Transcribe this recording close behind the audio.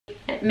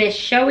let me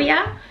show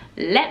ya.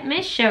 Let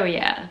me show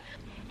ya.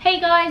 Hey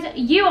guys,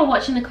 you are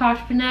watching the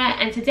Crafterpreneur,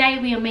 and today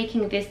we are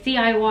making this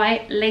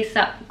DIY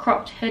lace-up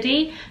cropped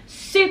hoodie.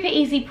 Super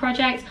easy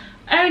project,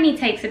 only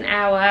takes an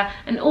hour,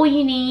 and all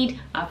you need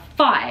are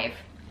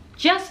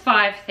just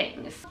five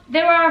things.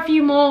 There are a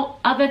few more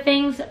other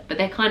things, but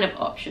they're kind of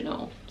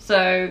optional.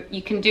 So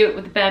you can do it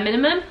with the bare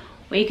minimum,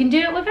 or you can do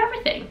it with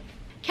everything.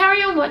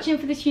 Carry on watching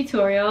for this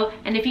tutorial,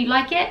 and if you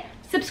like it,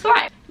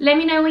 subscribe. Let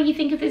me know what you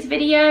think of this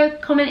video,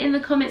 comment in the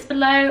comments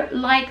below,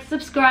 like,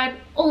 subscribe,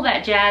 all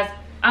that jazz.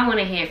 I want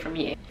to hear from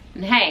you.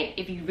 And hey,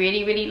 if you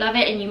really love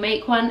it and you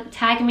make one,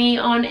 tag me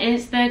on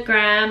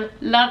Instagram.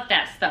 Love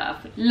that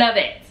stuff. Love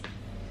it.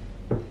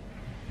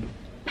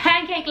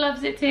 Pancake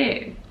loves it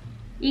too.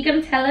 You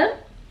gonna tell him?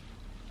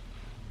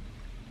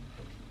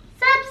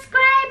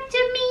 Subscribe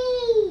to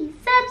me.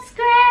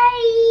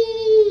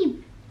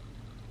 Subscribe.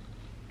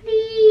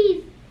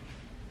 Please.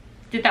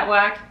 Did that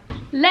work?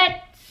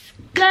 Let's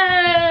go.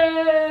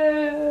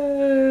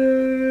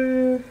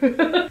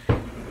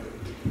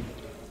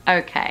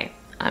 Okay.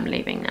 I'm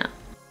leaving now.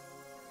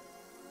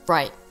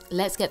 Right,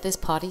 let's get this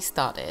party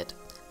started.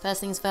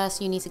 First things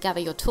first, you need to gather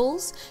your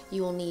tools.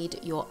 You will need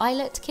your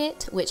eyelet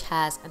kit, which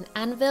has an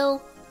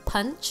anvil,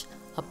 punch,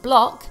 a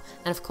block,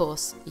 and of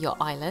course your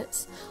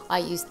eyelets. I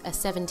used a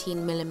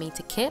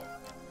 17mm kit.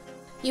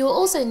 You will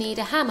also need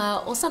a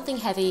hammer or something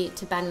heavy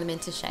to bang them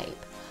into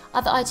shape.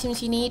 Other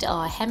items you need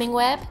are hemming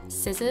web,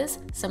 scissors,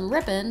 some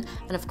ribbon,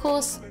 and of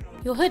course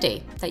your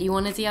hoodie that you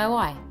want to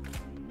DIY.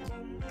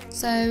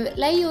 So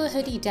lay your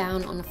hoodie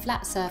down on a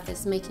flat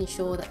surface, making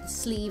sure that the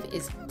sleeve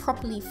is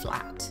properly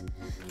flat.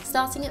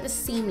 Starting at the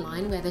seam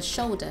line where the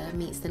shoulder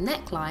meets the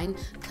neckline,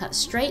 cut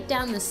straight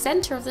down the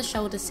center of the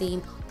shoulder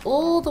seam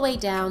all the way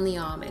down the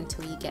arm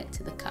until you get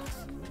to the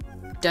cuff.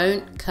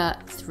 Don't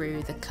cut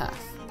through the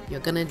cuff, you're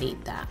gonna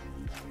need that.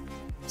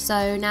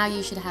 So now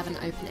you should have an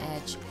open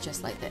edge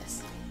just like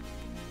this.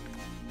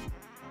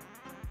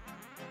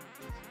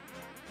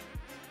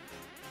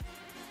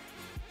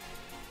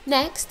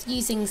 Next,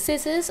 using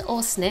scissors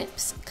or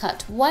snips,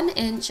 cut 1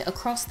 inch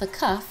across the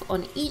cuff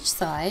on each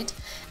side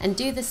and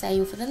do the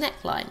same for the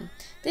neckline.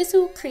 This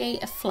will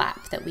create a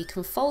flap that we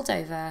can fold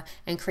over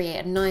and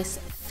create a nice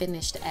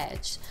finished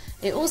edge.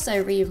 It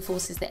also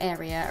reinforces the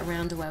area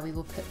around where we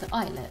will put the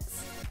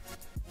eyelets.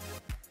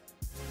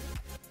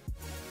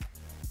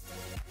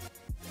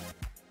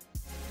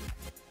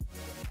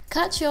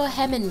 Cut your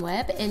hemming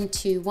web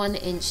into 1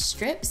 inch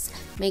strips,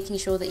 making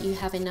sure that you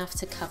have enough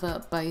to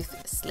cover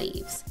both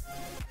sleeves.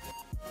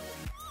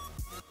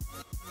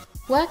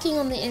 Working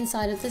on the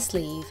inside of the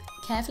sleeve,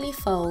 carefully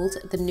fold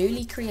the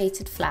newly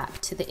created flap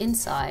to the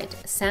inside,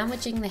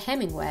 sandwiching the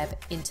hemming web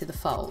into the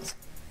fold.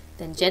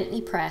 Then gently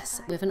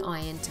press with an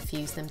iron to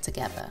fuse them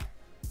together.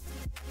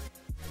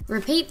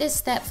 Repeat this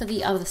step for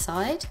the other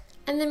side,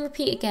 and then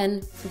repeat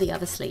again for the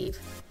other sleeve.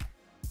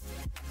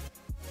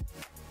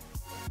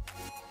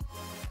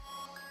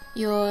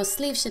 Your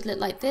sleeve should look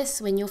like this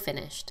when you're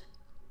finished.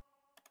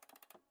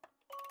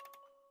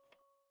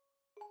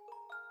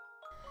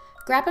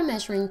 Grab a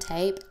measuring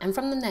tape and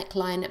from the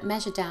neckline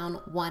measure down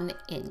 1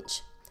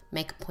 inch.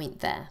 Make a point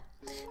there.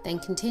 Then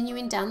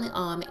continuing down the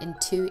arm in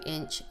 2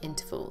 inch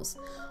intervals.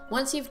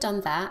 Once you've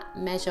done that,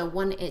 measure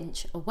 1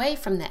 inch away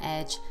from the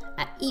edge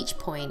at each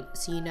point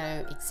so you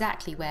know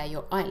exactly where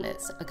your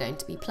eyelets are going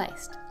to be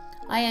placed.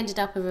 I ended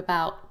up with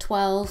about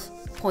 12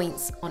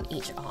 points on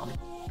each arm.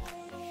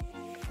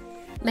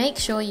 Make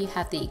sure you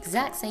have the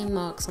exact same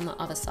marks on the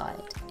other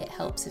side. It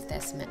helps if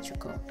they're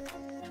symmetrical.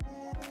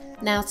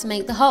 Now to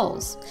make the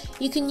holes.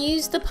 You can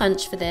use the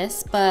punch for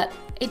this, but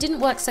it didn't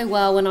work so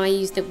well when I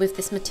used it with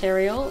this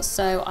material,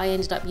 so I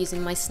ended up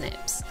using my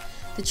snips.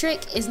 The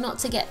trick is not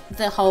to get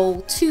the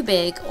hole too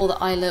big or the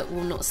eyelet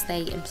will not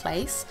stay in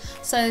place.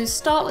 So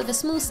start with a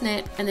small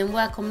snip and then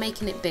work on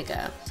making it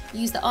bigger.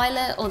 Use the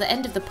eyelet or the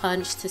end of the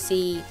punch to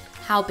see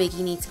how big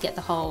you need to get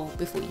the hole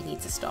before you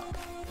need to stop.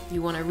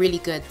 You want a really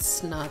good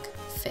snug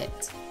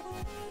fit.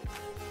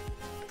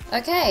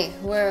 Okay,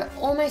 we're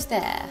almost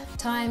there.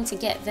 Time to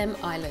get them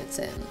eyelets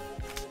in.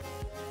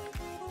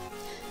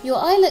 Your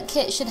eyelet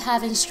kit should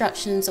have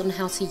instructions on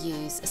how to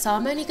use, so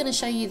I'm only going to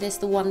show you this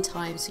the one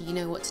time so you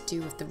know what to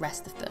do with the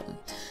rest of them.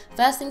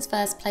 First things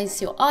first,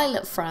 place your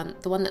eyelet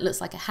front, the one that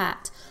looks like a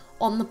hat,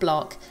 on the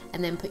block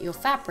and then put your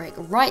fabric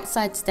right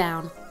sides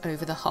down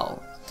over the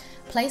hole.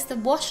 Place the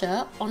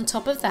washer on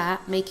top of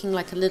that, making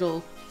like a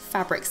little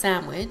fabric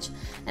sandwich,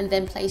 and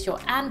then place your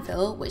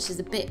anvil, which is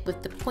a bit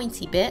with the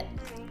pointy bit,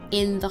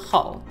 in the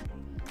hole.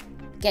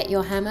 Get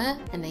your hammer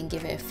and then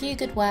give it a few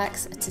good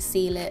whacks to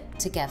seal it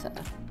together.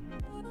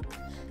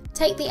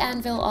 Take the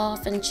anvil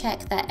off and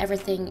check that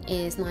everything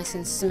is nice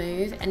and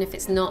smooth, and if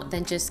it's not,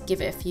 then just give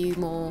it a few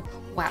more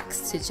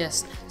whacks to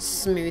just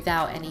smooth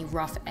out any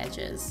rough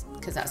edges,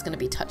 because that's going to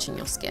be touching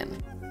your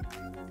skin.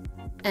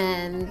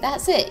 And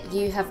that's it.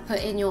 You have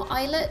put in your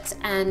eyelet,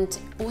 and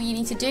all you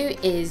need to do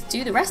is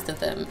do the rest of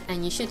them,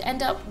 and you should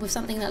end up with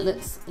something that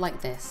looks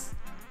like this.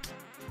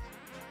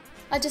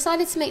 I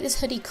decided to make this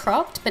hoodie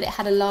cropped, but it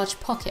had a large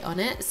pocket on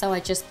it, so I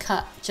just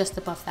cut just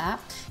above that.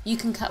 You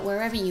can cut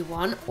wherever you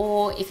want,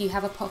 or if you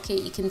have a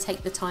pocket, you can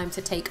take the time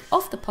to take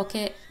off the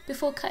pocket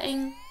before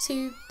cutting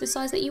to the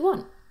size that you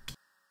want.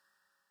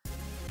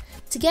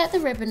 To get the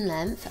ribbon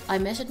length, I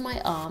measured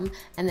my arm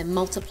and then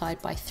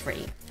multiplied by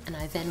 3, and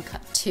I then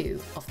cut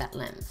 2 of that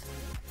length.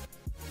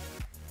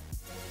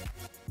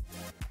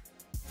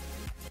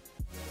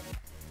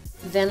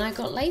 Then I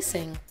got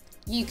lacing.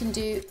 You can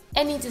do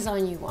any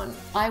design you want.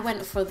 I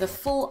went for the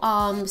full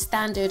arm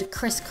standard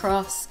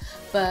crisscross,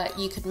 but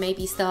you could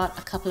maybe start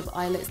a couple of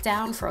eyelets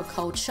down for a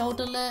cold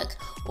shoulder look,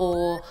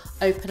 or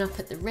open up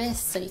at the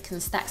wrist so you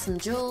can stack some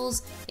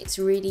jewels. It's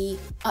really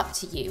up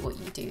to you what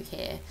you do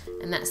here,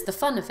 and that's the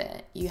fun of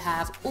it. You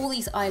have all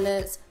these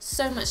eyelets,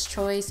 so much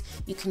choice.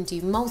 You can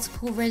do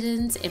multiple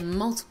ribbons in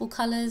multiple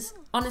colors.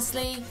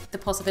 Honestly, the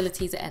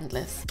possibilities are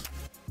endless.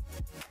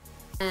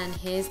 And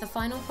here's the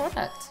final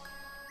product.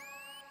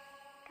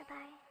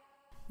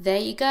 There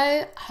you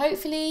go.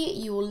 Hopefully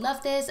you will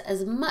love this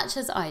as much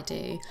as I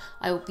do.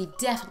 I will be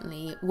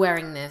definitely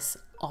wearing this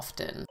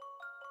often.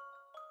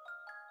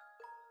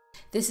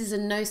 This is a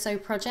no-sew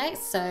project,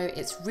 so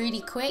it's really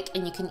quick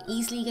and you can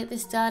easily get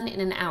this done in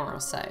an hour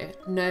or so.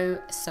 No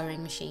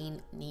sewing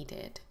machine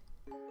needed.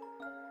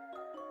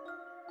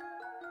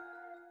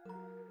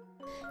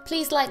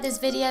 Please like this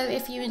video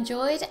if you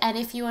enjoyed, and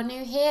if you are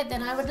new here,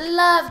 then I would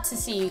love to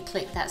see you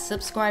click that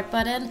subscribe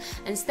button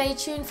and stay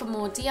tuned for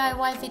more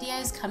DIY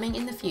videos coming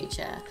in the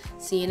future.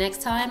 See you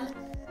next time.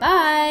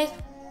 Bye!